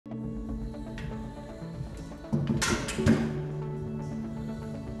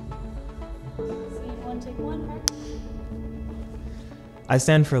I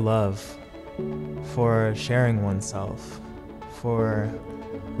stand for love, for sharing oneself, for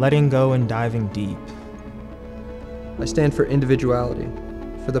letting go and diving deep. I stand for individuality,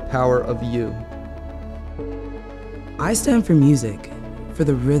 for the power of you. I stand for music, for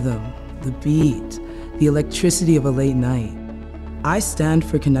the rhythm, the beat, the electricity of a late night. I stand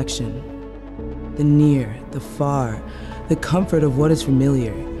for connection, the near, the far, the comfort of what is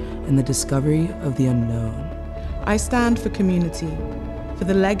familiar, and the discovery of the unknown. I stand for community, for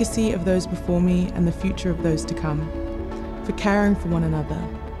the legacy of those before me and the future of those to come, for caring for one another,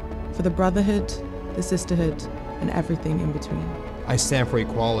 for the brotherhood, the sisterhood, and everything in between. I stand for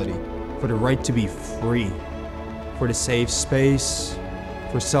equality, for the right to be free, for the safe space,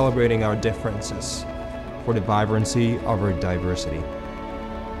 for celebrating our differences, for the vibrancy of our diversity.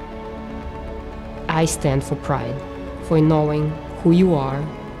 I stand for pride, for knowing who you are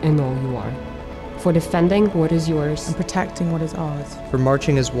and all you are, for defending what is yours and protecting what is ours, For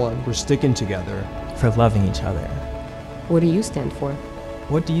marching as one. For sticking together. For loving each other. What do you stand for?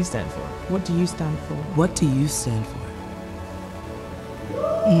 What do you stand for? What do you stand for? What do you stand for?